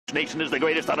Nation is the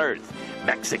greatest on earth?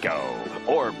 Mexico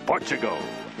or Portugal?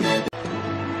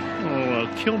 Oh,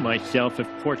 I'll kill myself if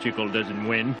Portugal doesn't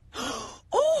win.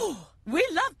 Oh, we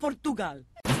love Portugal.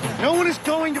 No one is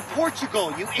going to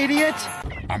Portugal, you idiot!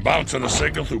 I'm bouncing a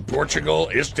signal through Portugal,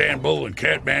 Istanbul, and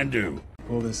Kathmandu.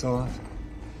 Pull this off,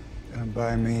 and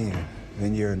buy me a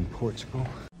vineyard in Portugal.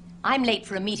 I'm late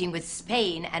for a meeting with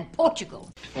Spain and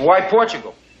Portugal. Why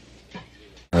Portugal?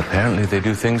 Apparently they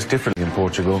do things differently in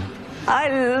Portugal. I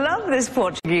love this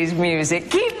Portuguese music.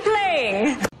 Keep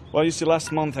playing! Well, you see,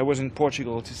 last month I was in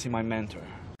Portugal to see my mentor.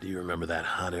 Do you remember that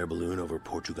hot air balloon over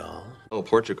Portugal? Oh,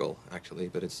 Portugal, actually,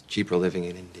 but it's cheaper living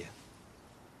in India.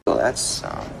 Well, that's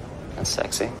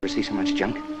sexy. Ever see so much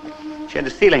junk? She had a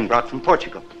ceiling brought from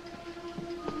Portugal.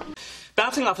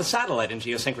 Bouncing off a satellite in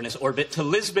geosynchronous orbit to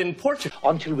Lisbon, Portugal.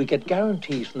 Until we get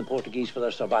guarantees from the Portuguese for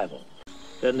their survival.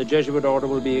 Then the Jesuit order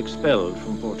will be expelled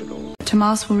from Portugal.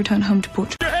 Tomas will return home to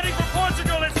Portugal. You're heading for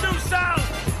Portugal, it's due south!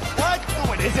 What?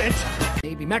 No, it isn't!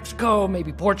 Maybe Mexico,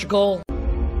 maybe Portugal.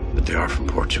 But they are from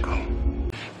Portugal.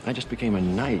 I just became a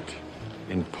knight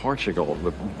in Portugal.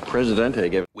 The Presidente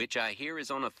gave... Which I hear is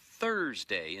on a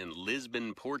Thursday in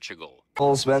Lisbon, Portugal.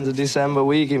 Paul spends a December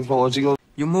week in Portugal.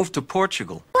 You moved to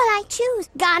Portugal. Will I choose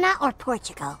Ghana or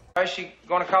Portugal? Why is she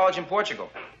going to college in Portugal?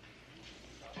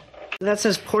 That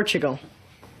says Portugal.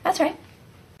 That's right.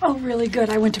 Oh, really good.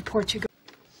 I went to Portugal.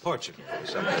 Portugal.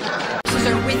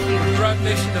 They're with you. Drug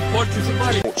nation of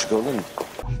Portugal. Portugal and...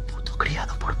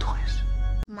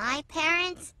 My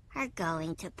parents are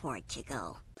going to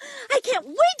Portugal. I can't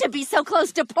wait to be so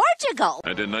close to Portugal.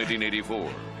 And in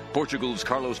 1984, Portugal's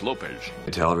Carlos Lopez.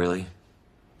 Ital, really?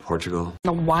 Portugal?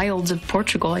 The wilds of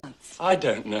Portugal. I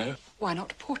don't know. Why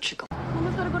not Portugal?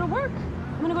 Mama's gotta go to work.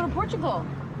 I'm gonna go to Portugal.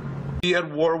 Be at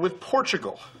war with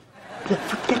Portugal.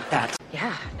 Forget that.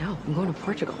 Yeah, no, I'm going to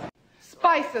Portugal.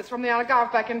 Spices from the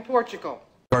Algarve back in Portugal.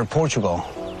 Or Portugal.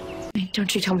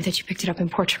 Don't you tell me that you picked it up in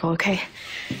Portugal, okay?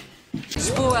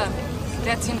 Spua,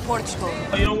 that's in Portugal.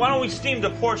 You know, why don't we steam to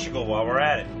Portugal while we're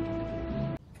at it?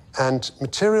 And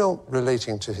material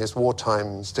relating to his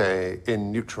wartime stay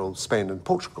in neutral Spain and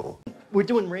Portugal. We're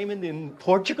doing Raymond in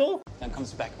Portugal? Then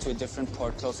comes back to a different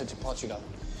port closer to Portugal.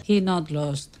 He not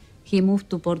lost. He moved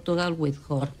to Portugal with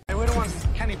her. Hey, we're the ones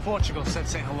Kenny Portugal said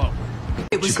say hello.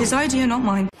 It was his idea, not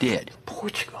mine. Did.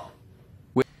 Portugal.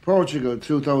 Portugal,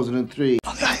 2003.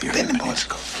 I've been in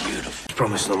Portugal. Beautiful.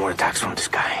 Promise no more attacks from this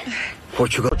guy.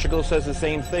 Portugal. Portugal says the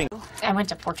same thing. I went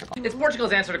to Portugal. It's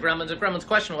Portugal's answer to Gremlins. And Gremlins'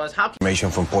 question was, how can...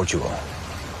 Information from Portugal.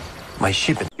 My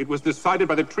ship. It was decided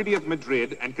by the Treaty of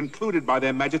Madrid and concluded by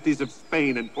their Majesties of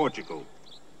Spain and Portugal.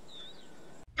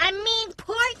 I mean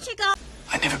Portugal.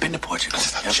 I've never been to Portugal.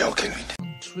 I'm joking.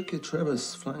 Tricky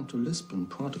Trevor's flying to Lisbon,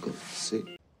 Portugal.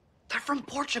 See? They're from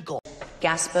Portugal.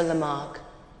 Gaspar Lamarck,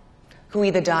 who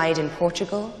either died in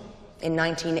Portugal in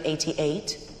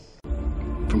 1988.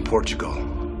 From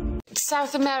Portugal.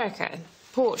 South America,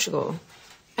 Portugal.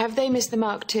 Have they missed the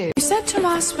mark too? You said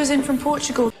Tomas was in from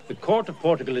Portugal. The court of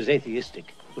Portugal is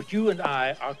atheistic, but you and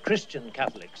I are Christian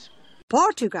Catholics.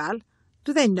 Portugal?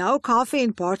 Do they know coffee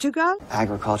in Portugal?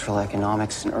 Agricultural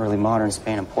economics in early modern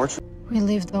Spain and Portugal. We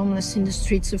lived homeless in the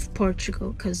streets of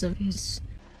Portugal because of his...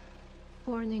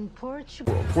 Born in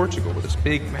Portugal. Well, Portugal with its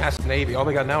big, massive navy. All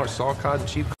they got now are saw cod and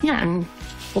cheap. Yeah, and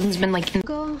Holden's been like...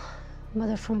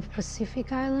 Mother from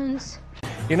Pacific Islands.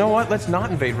 You know what? Let's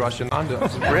not invade Russia. On to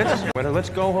Brits. Let's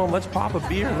go home. Let's pop a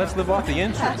beer and let's live off the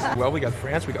interest. Well, we got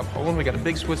France, we got Poland, we got a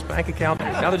big Swiss bank account.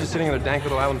 Now they're just sitting on their dank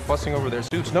little island fussing over their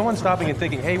suits. No one's stopping and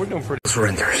thinking, hey, we're doing pretty...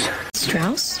 Surrenders.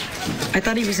 Strauss? I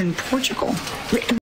thought he was in Portugal.